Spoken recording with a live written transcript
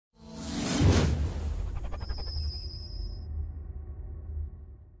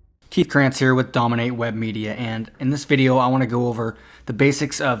Keith Krantz here with Dominate Web Media, and in this video I want to go over the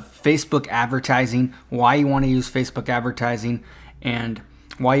basics of Facebook advertising, why you want to use Facebook advertising, and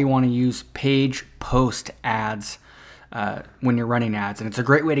why you want to use page post ads when you're running ads. And it's a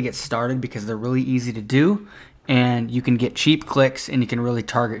great way to get started because they're really easy to do, and you can get cheap clicks and you can really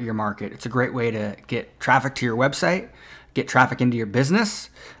target your market. It's a great way to get traffic to your website, get traffic into your business,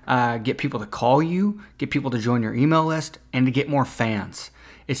 get people to call you, get people to join your email list, and to get more fans.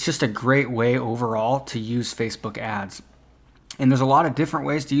 It's just a great way overall to use Facebook ads. And there's a lot of different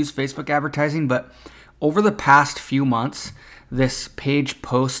ways to use Facebook advertising, but over the past few months, this page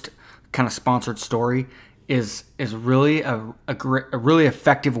post kind of sponsored story is really a really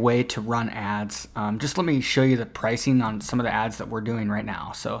effective way to run ads. Just let me show you the pricing on some of the ads that we're doing right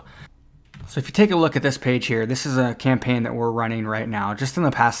now. So if you take a look at this page here, this is a campaign that we're running right now, just in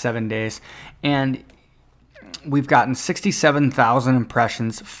the past 7 days. And we've gotten 67,000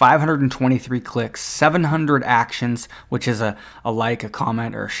 impressions, 523 clicks, 700 actions, which is a like, a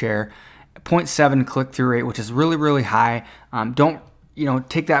comment, or a share, 0.7 click-through rate, which is really, really high. Don't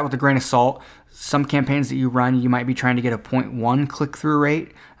take that with a grain of salt. Some campaigns that you run, you might be trying to get a 0.1 click-through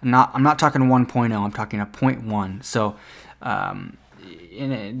rate. I'm not talking 1.0, I'm talking a 0.1. So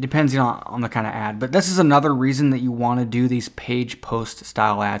and it depends on the kind of ad, but this is another reason that you want to do these page post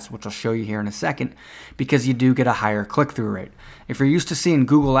style ads, which I'll show you here in a second, because you do get a higher click-through rate. If you're used to seeing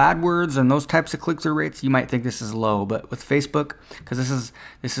Google AdWords and those types of click-through rates, you might think this is low, but with Facebook, because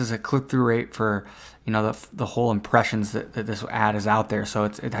this is a click-through rate for the whole impressions that this ad is out there, so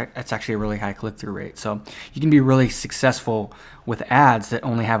it's actually a really high click-through rate. So you can be really successful with ads that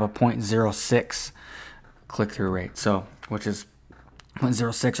only have a 0.06 click-through rate, so which is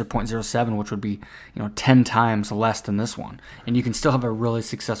 0.06 or 0.07, which would be 10 times less than this one, and you can still have a really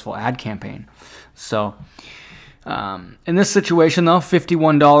successful ad campaign. So in this situation though,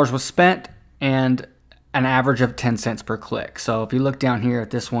 $51 was spent and an average of 10 cents per click. So if you look down here at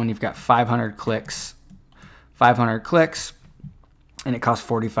this one, you've got 500 clicks, and it costs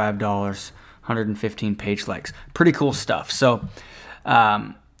 $45, 115 page likes. Pretty cool stuff. So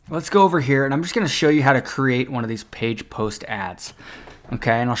let's go over here, and I'm just going to show you how to create one of these page post ads.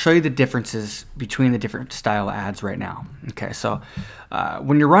 Okay, and I'll show you the differences between the different style ads right now. Okay, so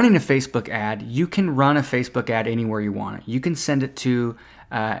when you're running a Facebook ad, you can run a Facebook ad anywhere you want it. You can send it to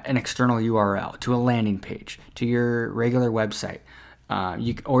an external URL, to a landing page, to your regular website,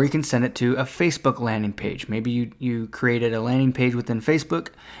 or you can send it to a Facebook landing page. Maybe you created a landing page within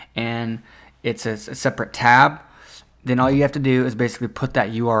Facebook, and it's a separate tab. Then all you have to do is basically put that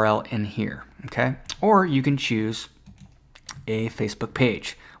URL in here, okay? Or you can choose a Facebook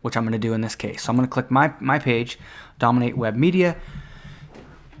page, which I'm going to do in this case. So I'm going to click my page, Dominate Web Media,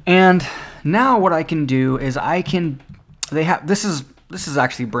 and now what I can do is this is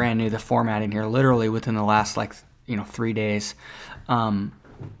actually brand new, the formatting here, literally within the last 3 days.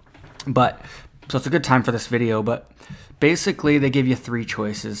 But so it's a good time for this video, but basically they give you 3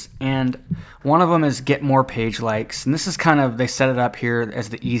 choices, and one of them is get more page likes, and this is they set it up here as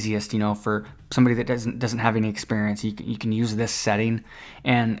the easiest, for somebody that doesn't have any experience. You can use this setting,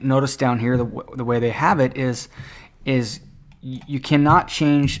 and notice down here the way they have it is you cannot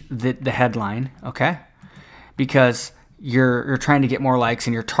change the headline, okay, because you're trying to get more likes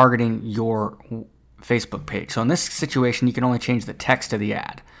and you're targeting your Facebook page. So in this situation, you can only change the text of the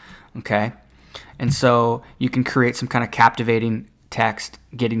ad, okay? And so you can create some kind of captivating text,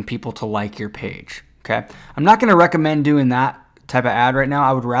 getting people to like your page, okay? I'm not going to recommend doing that type of ad right now.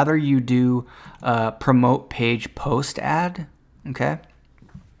 I would rather you do a promote page post ad, okay?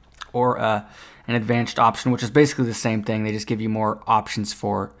 Or an advanced option, which is basically the same thing. They just give you more options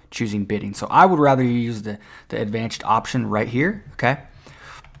for choosing bidding. So I would rather you use the advanced option right here, okay?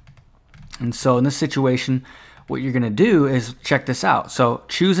 And so in this situation, what you're going to do is check this out. So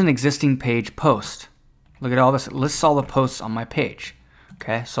choose an existing page post. Look at all this. It lists all the posts on my page.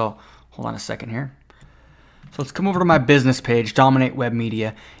 Okay, so hold on a second here. So let's come over to my business page, Dominate Web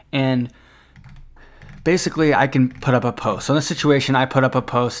Media, and basically I can put up a post. So in this situation, I put up a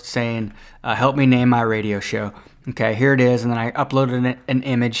post saying, help me name my radio show. Okay, here it is, and then I uploaded an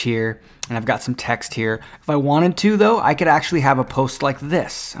image here, and I've got some text here. If I wanted to, though, I could actually have a post like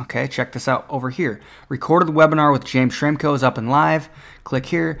this. Okay, check this out over here. Recorded the webinar with James Schramko is up and live. Click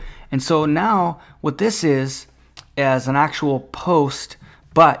here. And so now what this is as an actual post,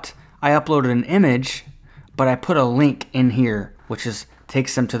 but I uploaded an image, but I put a link in here, which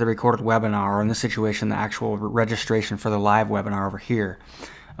takes them to the recorded webinar, or in this situation, the actual registration for the live webinar over here.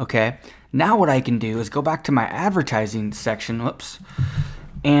 Okay, now what I can do is go back to my advertising section,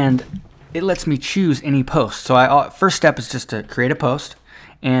 and it lets me choose any post. So first step is just to create a post,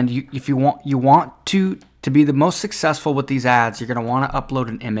 And if you want to be the most successful with these ads, you're going to want to upload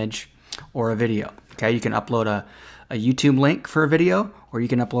an image or a video. Okay, you can upload a YouTube link for a video, or you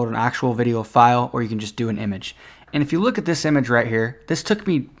can upload an actual video file, or you can just do an image. And if you look at this image right here, this took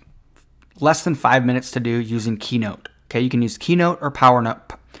me less than 5 minutes to do using Keynote. Okay, you can use Keynote or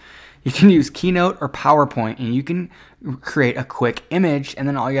PowerNote. You can use Keynote or PowerPoint, and you can create a quick image, and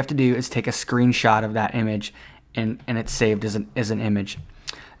then all you have to do is take a screenshot of that image, and it's saved as an image.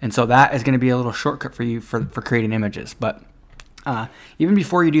 And so that is going to be a little shortcut for you for creating images. But even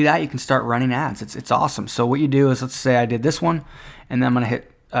before you do that, you can start running ads. It's awesome. So what you do is, let's say I did this one, and then I'm going to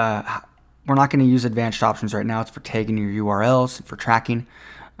hit, we're not going to use advanced options right now. It's for tagging your URLs, for tracking.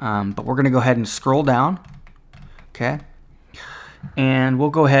 But we're going to go ahead and scroll down. Okay. And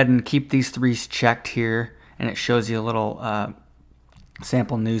we'll go ahead and keep these 3 checked here, and it shows you a little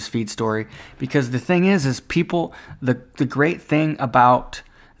sample news feed story. Because the thing is people, the great thing about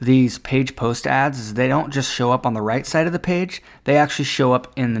these page post ads is they don't just show up on the right side of the page, they actually show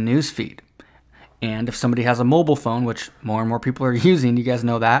up in the news feed. And if somebody has a mobile phone, which more and more people are using, you guys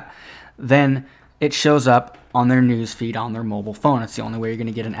know that, then it shows up on their news feed on their mobile phone. It's the only way you're going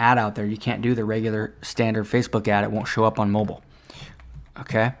to get an ad out there. You can't do the regular standard Facebook ad. It won't show up on mobile.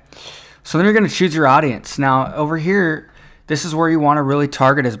 Okay, so then you're going to choose your audience. Now over here, this is where you want to really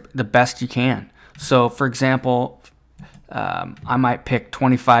target as the best you can. So for example, I might pick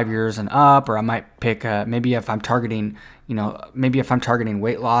 25 years and up, or I might pick maybe if I'm targeting, maybe if I'm targeting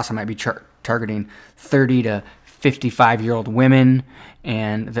weight loss, I might be targeting 30 to 55-year-old women,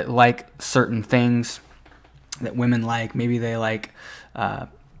 and that like certain things that women like. Maybe they like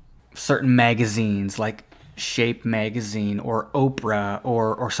certain magazines like Shape magazine or Oprah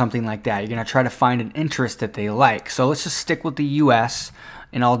or something like that. You're going to try to find an interest that they like. So let's just stick with the US,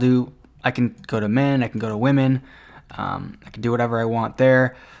 and I can go to men, I can go to women, I can do whatever I want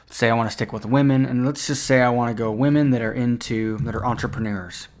there. Let's say I want to stick with women, and let's just say I want to go women that are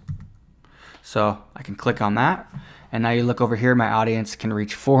entrepreneurs. So I can click on that, and now you look over here, my audience can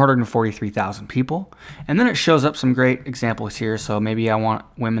reach 443,000 people. And then it shows up some great examples here. So maybe I want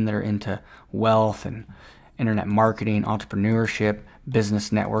women that are into wealth and internet marketing, entrepreneurship, business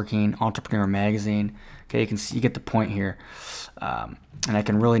networking, Entrepreneur Magazine. Okay, you get the point here. And I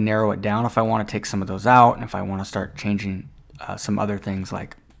can really narrow it down if I want to take some of those out, and if I want to start changing some other things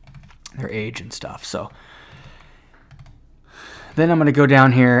like their age and stuff. So then I'm going to go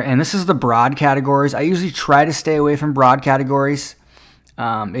down here, and this is the broad categories. I usually try to stay away from broad categories.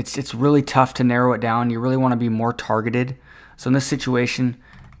 It's really tough to narrow it down. You really want to be more targeted. So in this situation,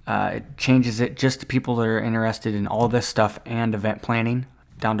 it changes it just to people that are interested in all this stuff and event planning,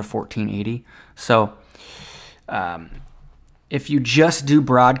 down to 1480. So if you just do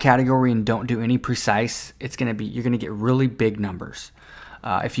broad category and don't do any precise, you're going to get really big numbers.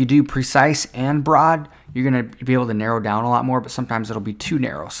 If you do precise and broad, you're going to be able to narrow down a lot more, but sometimes it'll be too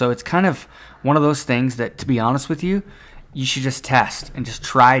narrow. So it's kind of one of those things that, to be honest with you, you should just test and just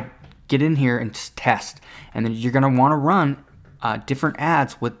get in here and just test. And then you're going to want to run different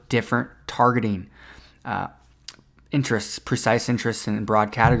ads with different targeting interests, precise interests in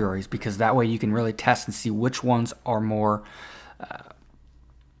broad categories, because that way you can really test and see which ones are more,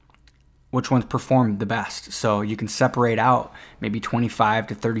 which ones perform the best. So you can separate out maybe 25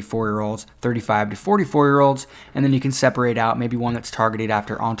 to 34-year-olds, 35 to 44-year-olds, and then you can separate out maybe one that's targeted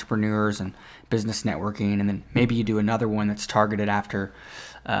after entrepreneurs and business networking, and then maybe you do another one that's targeted after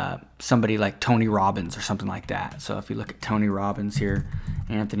somebody like Tony Robbins or something like that. So if you look at Tony Robbins here,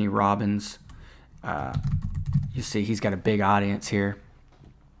 Anthony Robbins, you see he's got a big audience here.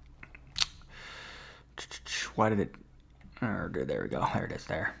 Why did it? There we go. There it is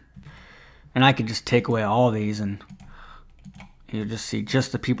there. And I could just take away all of these, and you'll just see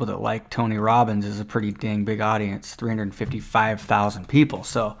just the people that like Tony Robbins is a pretty dang big audience, 355,000 people.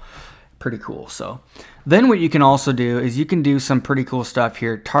 So pretty cool. So then what you can also do is you can do some pretty cool stuff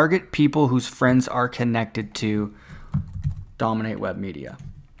here. Target people whose friends are connected to Dominate Web Media.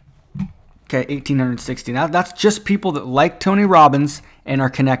 Okay, 1,860. Now that's just people that like Tony Robbins and are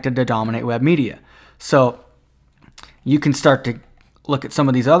connected to Dominate Web Media. So you can start to look at some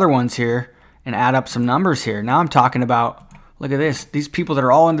of these other ones here and add up some numbers here. Now I'm talking about, look at this, these people that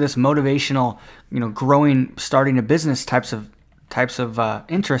are all into this motivational, growing, starting a business types of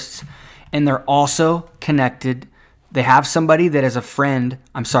interests, and they're also connected. They have somebody that is a friend.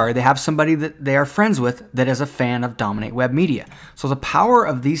 They have somebody that they are friends with that is a fan of Dominate Web Media. So the power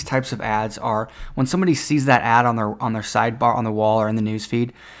of these types of ads are when somebody sees that ad on their sidebar, on the wall, or in the news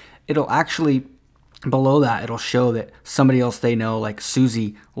feed, it'll actually below that, it'll show that somebody else they know, like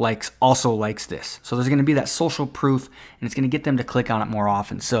Susie, also likes this. So there's going to be that social proof, and it's going to get them to click on it more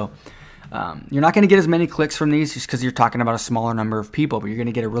often. So you're not going to get as many clicks from these just because you're talking about a smaller number of people, but you're going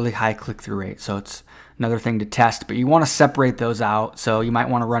to get a really high click-through rate. So it's another thing to test, but you want to separate those out. So you might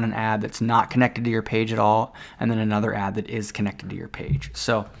want to run an ad that's not connected to your page at all, and then another ad that is connected to your page.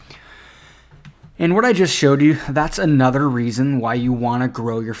 So, and what I just showed you, that's another reason why you want to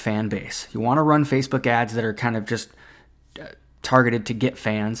grow your fan base. You want to run Facebook ads that are kind of just targeted to get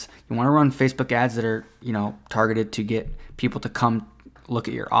fans. You want to run Facebook ads that are, targeted to get people to come look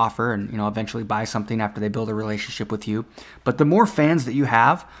at your offer and, eventually buy something after they build a relationship with you. But the more fans that you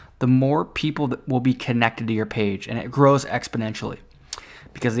have, the more people that will be connected to your page, and it grows exponentially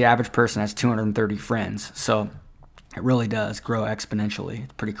because the average person has 230 friends. So it really does grow exponentially.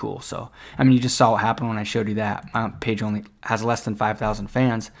 It's pretty cool. So, you just saw what happened when I showed you that. My page only has less than 5,000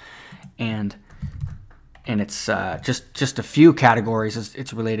 fans, and it's just a few categories.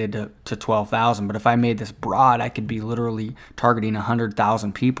 It's related to 12,000. But if I made this broad, I could be literally targeting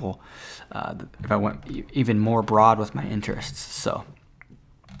 100,000 people if I went even more broad with my interests. So,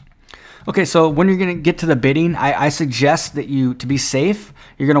 okay, so when you're going to get to the bidding, I suggest that to be safe,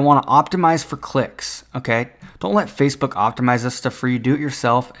 you're going to want to optimize for clicks, okay? Don't let Facebook optimize this stuff for you. Do it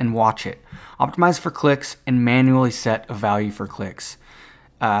yourself and watch it. Optimize for clicks and manually set a value for clicks.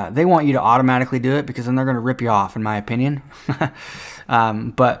 They want you to automatically do it because then they're going to rip you off, in my opinion.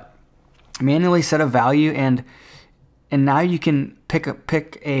 But manually set a value, and now you can pick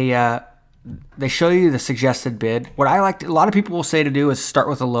a they show you the suggested bid. What I like a lot of people will say to do is start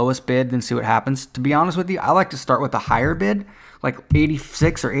with the lowest bid, then see what happens. To be honest with you, I like to start with the higher bid, like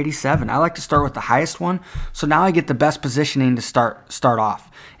 86 or 87. I like to start with the highest one. So now I get the best positioning to start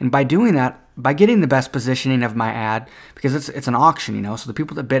off. And by doing that, by getting the best positioning of my ad, because it's an auction, so the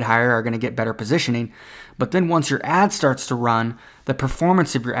people that bid higher are going to get better positioning. But then once your ad starts to run, the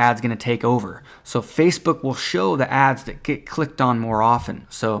performance of your ad is going to take over. So Facebook will show the ads that get clicked on more often.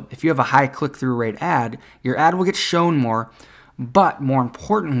 So if you have a high click-through rate ad, your ad will get shown more, but more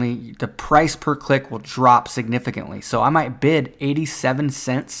importantly, the price per click will drop significantly. So I might bid 87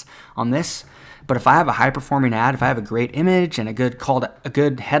 cents on this, but if I have a high-performing ad, if I have a great image and a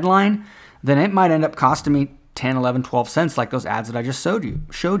good headline, then it might end up costing me 10, 11, 12 cents like those ads that I just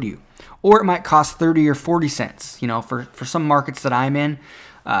showed you. Or it might cost 30 or 40 cents, for some markets that I'm in,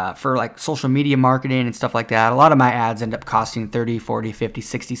 for like social media marketing and stuff like that. A lot of my ads end up costing 30, 40, 50,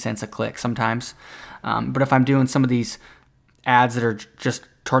 60 cents a click sometimes. But if I'm doing some of these ads that are just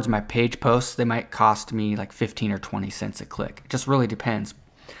towards my page posts, they might cost me like 15 or 20 cents a click. It just really depends.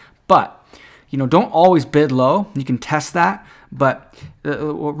 But, don't always bid low. You can test that. But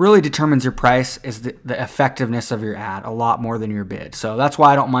what really determines your price is the effectiveness of your ad a lot more than your bid. So that's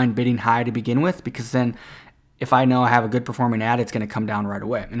why I don't mind bidding high to begin with, because then if I know I have a good performing ad, it's going to come down right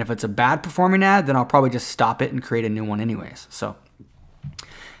away. And if it's a bad performing ad, then I'll probably just stop it and create a new one anyways. So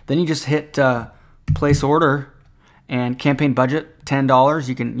then you just hit place order, and campaign budget, $10.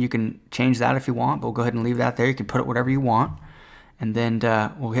 You can change that if you want, but we'll go ahead and leave that there. You can put it whatever you want, and then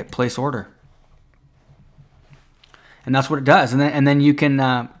we'll hit place order. And that's what it does. And then you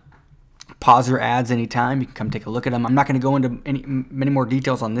can pause your ads anytime. You can come take a look at them. I'm not going to go into many more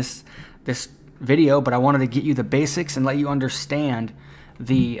details on this video, but I wanted to get you the basics and let you understand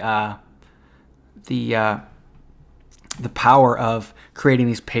the power of creating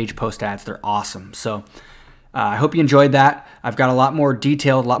these page post ads. They're awesome. So I hope you enjoyed that. I've got a lot more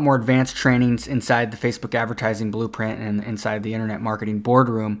detailed, a lot more advanced trainings inside the Facebook Advertising Blueprint and inside the Internet Marketing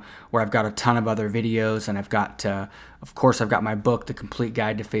Boardroom, where I've got a ton of other videos, and I've got, of course, I've got my book, The Complete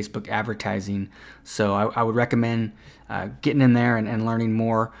Guide to Facebook Advertising. So I would recommend getting in there and learning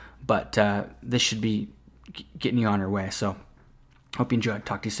more, but this should be getting you on your way. So hope you enjoyed.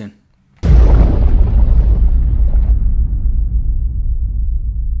 Talk to you soon.